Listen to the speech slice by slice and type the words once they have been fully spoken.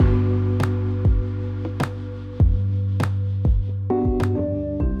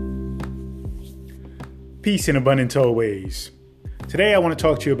Peace and abundance always. Today I want to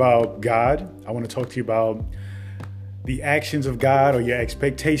talk to you about God. I want to talk to you about the actions of God or your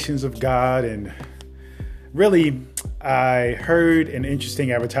expectations of God. And really, I heard an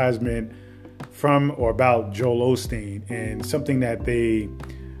interesting advertisement from or about Joel Osteen, and something that they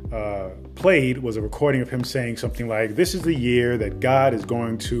played was a recording of him saying something like, "This is the year that God is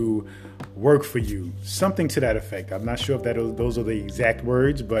going to work for you," something to that effect. I'm not sure if those are the exact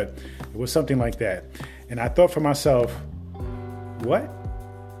words, but it was something like that. And I thought for myself, what?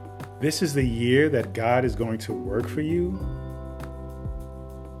 This is the year that God is going to work for you?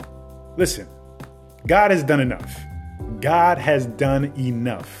 Listen, God has done enough. God has done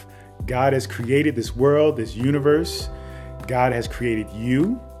enough. God has created this world, this universe. God has created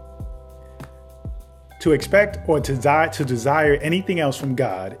you. To expect or to desire anything else from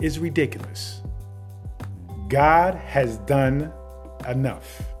God is ridiculous. God has done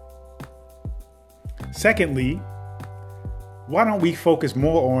enough. Secondly, why don't we focus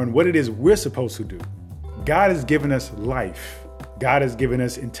more on what it is we're supposed to do? God has given us life. God has given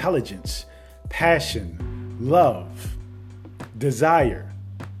us intelligence, passion, love, desire,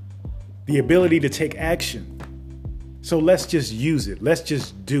 the ability to take action. So let's just use it. Let's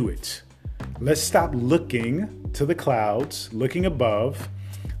just do it. Let's stop looking to the clouds, looking above.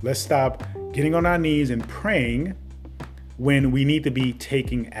 Let's stop getting on our knees and praying when we need to be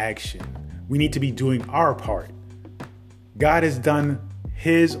taking action. We need to be doing our part. God has done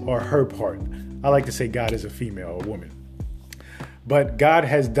his or her part. I like to say God is a female or woman. But God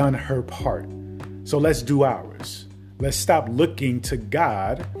has done her part. So let's do ours. Let's stop looking to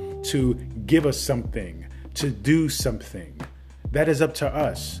God to give us something, to do something. That is up to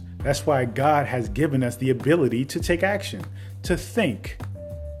us. That's why God has given us the ability to take action, to think.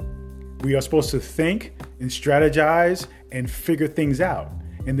 We are supposed to think and strategize and figure things out.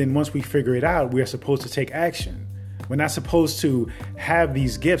 And then once we figure it out, we are supposed to take action. We're not supposed to have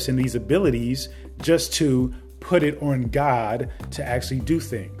these gifts and these abilities just to put it on God to actually do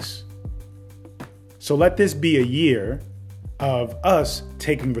things. So let this be a year of us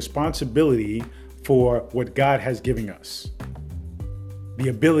taking responsibility for what God has given us. The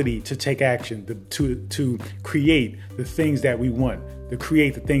ability to take action, to create the things that we want, to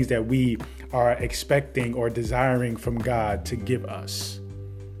create the things that we are expecting or desiring from God to give us.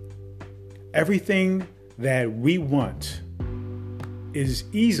 Everything that we want is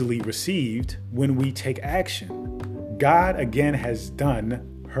easily received when we take action. God, again, has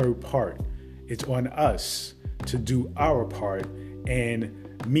done her part. It's on us to do our part and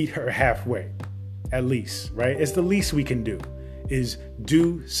meet her halfway, at least, right? It's the least we can do, is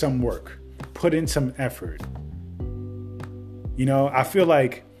do some work, put in some effort. You know, I feel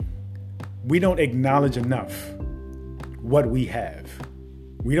like we don't acknowledge enough what we have.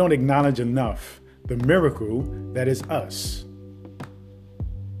 We don't acknowledge enough the miracle that is us.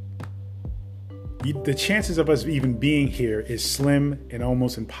 The chances of us even being here is slim and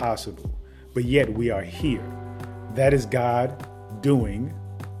almost impossible, but yet we are here. That is God doing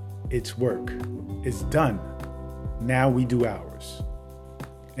its work. It's done. Now we do ours.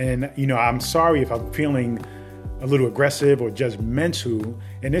 And, I'm sorry if I'm feeling a little aggressive or judgmental.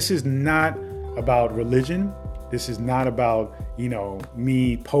 And this is not about religion. This is not about,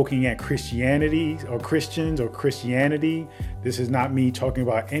 me poking at Christianity or Christians or Christianity. This is not me talking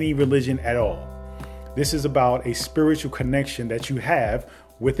about any religion at all. This is about a spiritual connection that you have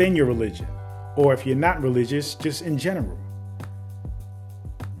within your religion. Or if you're not religious, just in general.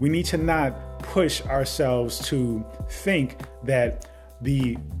 We need to not push ourselves to think that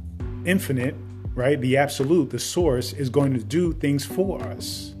the infinite, right, the absolute, the source is going to do things for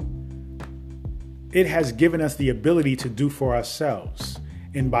us. It has given us the ability to do for ourselves.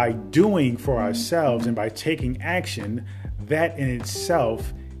 And by doing for ourselves and by taking action, that in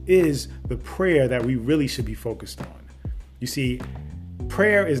itself is the prayer that we really should be focused on. You see,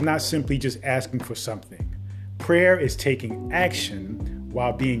 prayer is not simply just asking for something. Prayer is taking action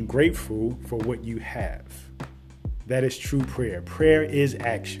while being grateful for what you have. That is true prayer. Prayer is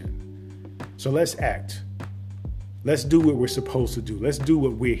action. So let's act. Let's do what we're supposed to do. Let's do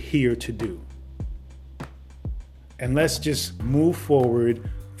what we're here to do. And let's just move forward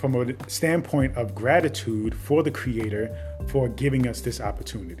from a standpoint of gratitude for the Creator for giving us this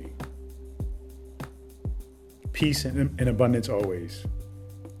opportunity. Peace and abundance always.